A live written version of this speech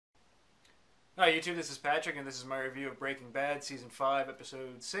Hi YouTube, this is Patrick, and this is my review of Breaking Bad Season 5,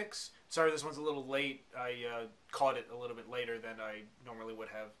 Episode 6. Sorry this one's a little late. I caught it a little bit later than I normally would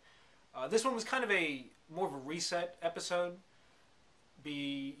have. This one was kind of more of a reset episode.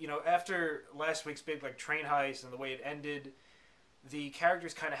 After last week's big train heist and the way it ended, the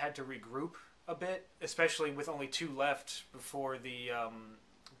characters kind of had to regroup a bit, especially with only two left before the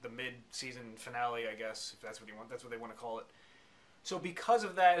mid-season finale, I guess, if that's what you want. That's what they want to call it. So because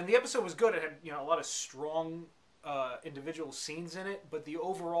of that, and the episode was good. It had a lot of strong individual scenes in it, but the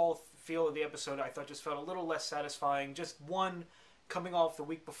overall feel of the episode I thought just felt a little less satisfying. Just one, coming off the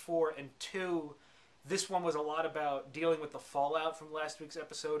week before, and two, this one was a lot about dealing with the fallout from last week's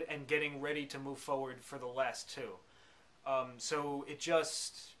episode and getting ready to move forward for the last two. So it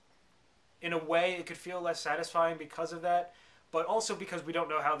just, in a way, it could feel less satisfying because of that, but also because we don't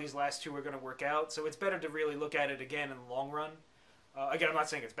know how these last two are going to work out. So it's better to really look at it again in the long run. Again, I'm not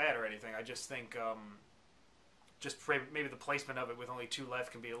saying it's bad or anything. I just think maybe the placement of it with only two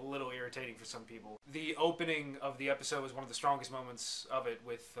left can be a little irritating for some people. The opening of the episode was one of the strongest moments of it,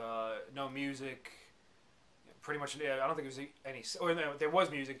 with no music. Pretty much, I don't think there was any. Or no, there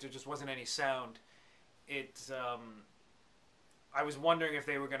was music. There just wasn't any sound. I was wondering if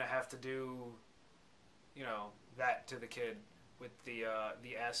they were going to have to do, that to the kid with the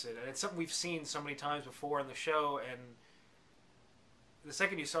acid, and it's something we've seen so many times before in the show. And the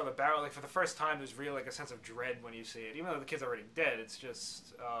second you saw the barrel, for the first time, there's really a sense of dread when you see it. Even though the kid's already dead, it's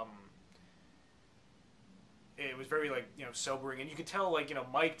just it was very sobering, and you could tell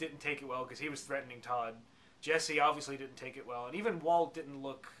Mike didn't take it well because he was threatening Todd. Jesse obviously didn't take it well, and even Walt didn't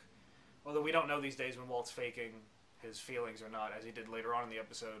look. Although we don't know these days when Walt's faking his feelings or not, as he did later on in the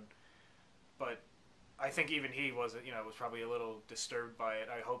episode. But I think even he was probably a little disturbed by it.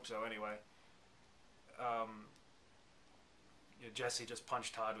 I hope so, anyway. Jesse just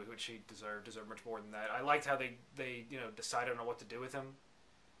punched Todd, which he deserved much more than that. I liked how they decided on what to do with him.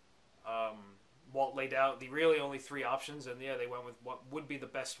 Walt laid out the really only three options, and they went with what would be the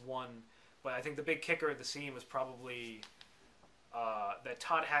best one. But I think the big kicker of the scene was probably that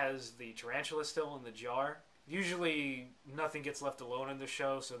Todd has the tarantula still in the jar. Usually nothing gets left alone in the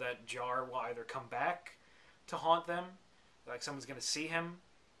show, so that jar will either come back to haunt them, like someone's going to see him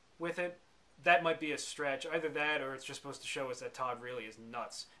with it. That might be a stretch. Either that, or it's just supposed to show us that Todd really is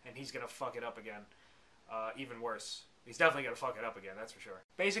nuts, and he's going to fuck it up again. Even worse. He's definitely going to fuck it up again, that's for sure.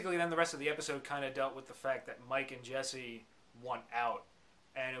 Basically, then the rest of the episode kind of dealt with the fact that Mike and Jesse want out.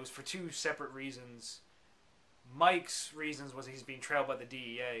 And it was for two separate reasons. Mike's reasons was he's being trailed by the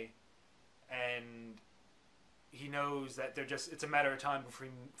DEA, and he knows that it's a matter of time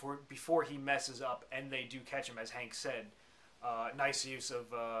before he messes up, and they do catch him, as Hank said. Nice use of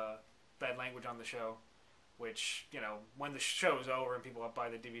bad language on the show, which, when the show's over and people buy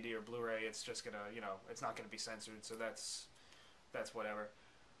the DVD or Blu-ray, it's just gonna, it's not gonna be censored, so that's whatever.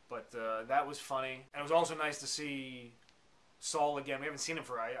 But that was funny. And it was also nice to see Saul again. We haven't seen him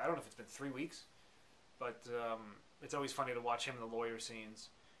for, I don't know if it's been 3 weeks, but it's always funny to watch him in the lawyer scenes.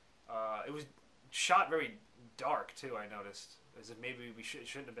 It was shot very dark, too, I noticed. As if maybe we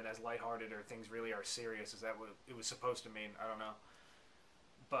shouldn't have been as lighthearted, or things really are serious. Is that what it was supposed to mean? I don't know.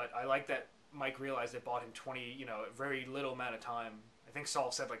 But I like that Mike realized it bought him a very little amount of time. I think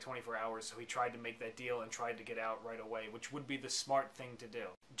Saul said 24 hours, so he tried to make that deal and tried to get out right away, which would be the smart thing to do.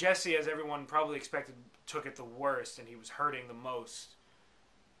 Jesse, as everyone probably expected, took it the worst, and he was hurting the most.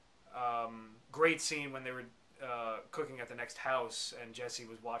 Great scene when they were cooking at the next house, and Jesse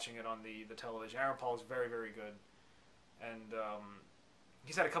was watching it on the television. Aaron Paul is very, very good. And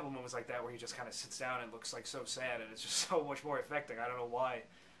he's had a couple moments like that where he just kind of sits down and looks so sad, and it's just so much more affecting. I don't know why,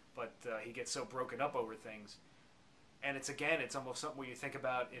 but he gets so broken up over things. And it's almost something where you think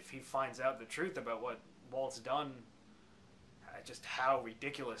about if he finds out the truth about what Walt's done, just how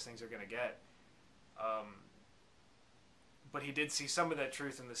ridiculous things are going to get. But he did see some of that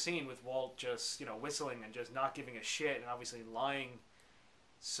truth in the scene with Walt just, whistling and just not giving a shit, and obviously lying.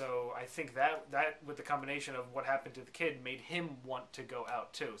 So I think that with the combination of what happened to the kid made him want to go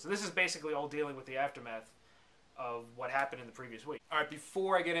out too. So this is basically all dealing with the aftermath of what happened in the previous week. All right,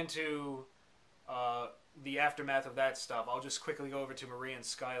 before I get into the aftermath of that stuff, I'll just quickly go over to Marie and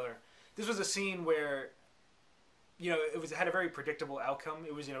Skyler. This was a scene where, it had a very predictable outcome.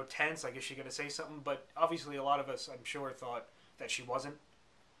 It was, tense, like, is she going to say something? But obviously a lot of us, I'm sure, thought that she wasn't.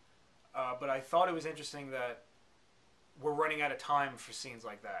 But I thought it was interesting that we're running out of time for scenes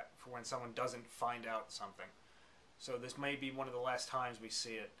like that, for when someone doesn't find out something. So this may be one of the last times we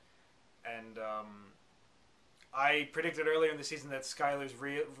see it. And I predicted earlier in the season that Skyler's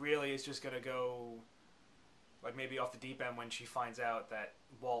really is just going to go like maybe off the deep end when she finds out that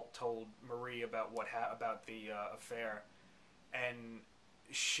Walt told Marie about about the affair, and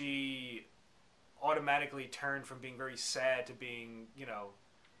she automatically turned from being very sad to being,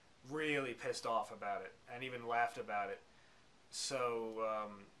 really pissed off about it, and even laughed about it. So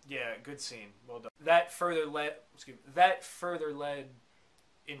yeah, good scene. Well done. That further led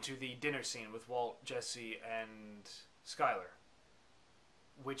into the dinner scene with Walt, Jesse, and Skyler,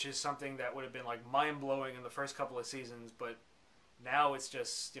 which is something that would have been like mind blowing in the first couple of seasons, but now it's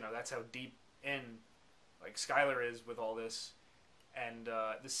just, that's how deep in like Skyler is with all this. And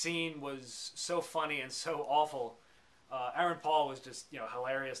the scene was so funny and so awful. Aaron Paul was just,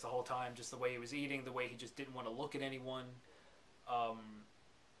 hilarious the whole time, just the way he was eating, the way he just didn't want to look at anyone.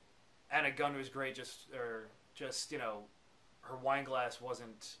 Anna Gunn was great, her wine glass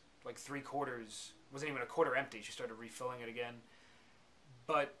wasn't like 3/4, wasn't even a quarter empty. She started refilling it again.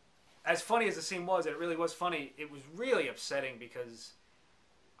 But as funny as the scene was, and it really was funny, it was really upsetting because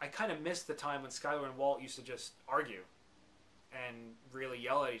I kind of missed the time when Skyler and Walt used to just argue and really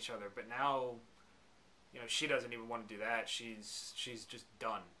yell at each other. But now, she doesn't even want to do that. She's just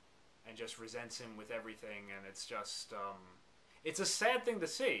done and just resents him with everything. And it's just, it's a sad thing to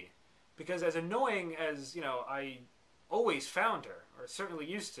see because as annoying as, I always found her, or certainly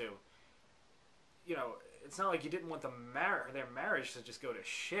used to, it's not like you didn't want their marriage to just go to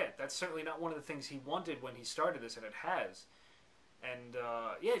shit. That's certainly not one of the things he wanted when he started this, and it has. And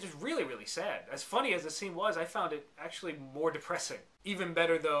yeah, just really, really sad. As funny as the scene was, I found it actually more depressing. Even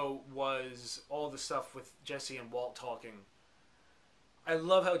better, though, was all the stuff with Jesse and Walt talking. I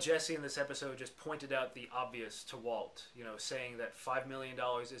love how Jesse in this episode just pointed out the obvious to Walt, saying that $5 million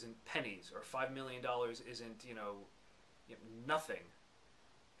isn't pennies, or $5 million isn't, nothing.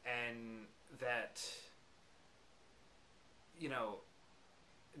 And that,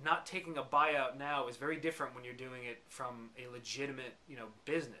 not taking a buyout now is very different when you're doing it from a legitimate,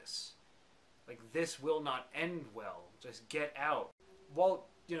 business. Like, this will not end well. Just get out. Walt,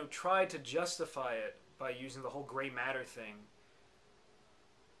 tried to justify it by using the whole gray matter thing.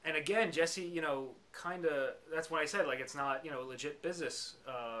 And again, Jesse, kind of, that's when I said, like, it's not, legit business,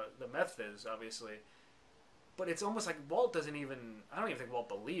 the meth is, obviously. But it's almost like Walt I don't even think Walt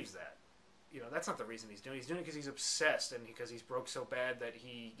believes that. That's not the reason he's doing it. He's doing it because he's obsessed and because he's broke so bad that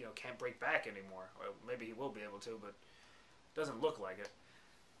he, can't break back anymore. Well, maybe he will be able to, but it doesn't look like it.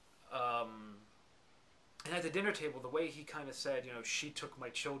 And at the dinner table, the way he kind of said, she took my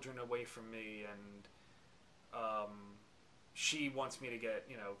children away from me, and she wants me to get,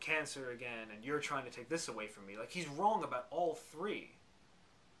 cancer again, and you're trying to take this away from me. Like, he's wrong about all three.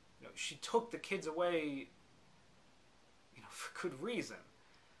 She took the kids away, for good reason.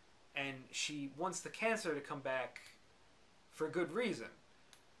 And she wants the cancer to come back for good reason.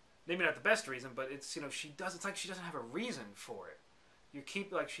 Maybe not the best reason, but it's, it's like she doesn't have a reason for it. You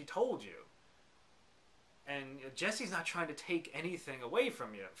keep, like she told you. And Jesse's not trying to take anything away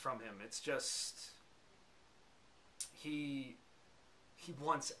from him. It's just, he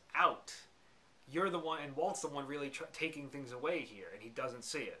wants out. You're the one, and Walt's the one really taking things away here, and he doesn't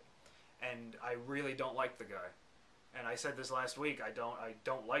see it. And I really don't like the guy. And I said this last week. I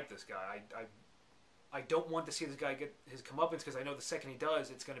don't like this guy. I don't want to see this guy get his comeuppance because I know the second he does,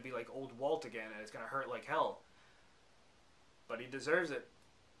 it's going to be like old Walt again, and it's going to hurt like hell. But he deserves it.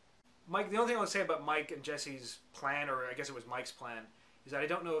 Mike. The only thing I would say about Mike and Jesse's plan, or I guess it was Mike's plan, is that I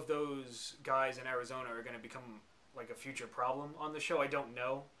don't know if those guys in Arizona are going to become like a future problem on the show. I don't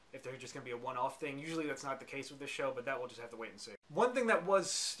know if they're just going to be a one-off thing. Usually that's not the case with this show, but that we'll just have to wait and see. One thing that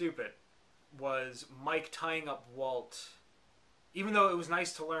was stupid was Mike tying up Walt, even though it was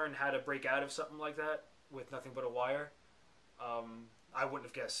nice to learn how to break out of something like that with nothing but a wire. I wouldn't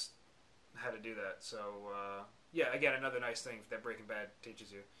have guessed how to do that. So, yeah, again, another nice thing that Breaking Bad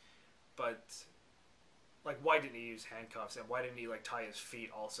teaches you. But, like, why didn't he use handcuffs? And why didn't he, like, tie his feet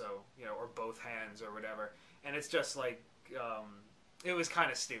also, or both hands or whatever? And it's just, like, it was kind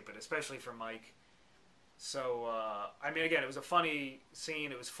of stupid, especially for Mike. So, I mean, again, it was a funny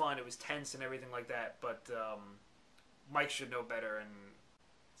scene. It was fun. It was tense and everything like that. But Mike should know better. And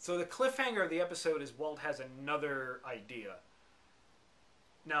so the cliffhanger of the episode is Walt has another idea.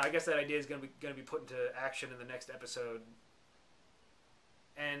 Now, I guess that idea is going to be put into action in the next episode.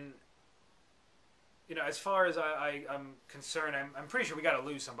 And, as far as I'm concerned, I'm pretty sure we got to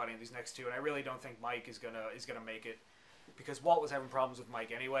lose somebody in these next two. And I really don't think Mike is gonna make it, because Walt was having problems with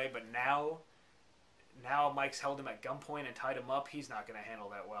Mike anyway. But now Mike's held him at gunpoint and tied him up. He's not going to handle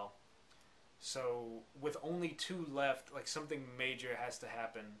that well. So with only two left, like, something major has to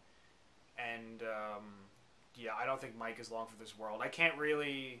happen. And yeah, I don't think Mike is long for this world. I can't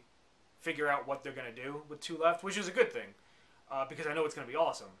really figure out what they're gonna do with two left, which is a good thing because I know it's gonna be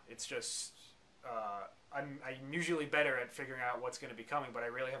awesome. It's just I'm usually better at figuring out what's gonna be coming, but I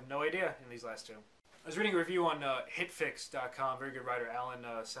really have no idea in these last two. I was reading a review on hitfix.com, very good writer Alan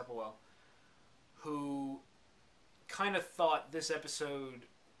Sepulwell, who kind of thought this episode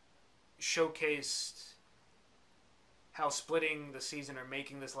showcased how splitting the season or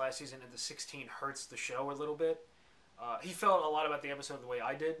making this last season into 16 hurts the show a little bit. He felt a lot about the episode the way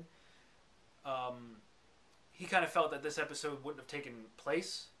I did. He kind of felt that this episode wouldn't have taken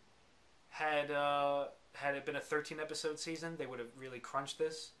place had it been a 13 episode season. They would have really crunched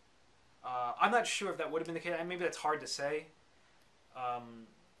this. I'm not sure if that would have been the case. Maybe that's hard to say,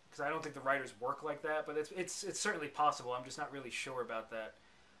 because I don't think the writers work like that. But it's certainly possible. I'm just not really sure about that.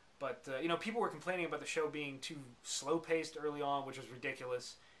 But people were complaining about the show being too slow paced early on, which was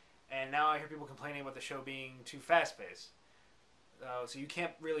ridiculous. And now I hear people complaining about the show being too fast paced. So you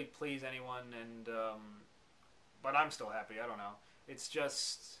can't really please anyone. But I'm still happy. I don't know. It's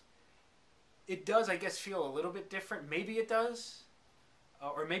just, it does, I guess, feel a little bit different. Maybe it does.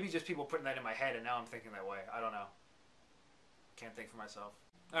 Or maybe just people putting that in my head and now I'm thinking that way. I don't know. Can't think for myself.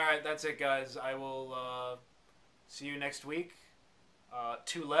 Alright, that's it, guys. I will see you next week.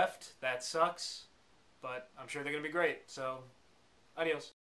 Two left. That sucks. But I'm sure they're going to be great. So, adios.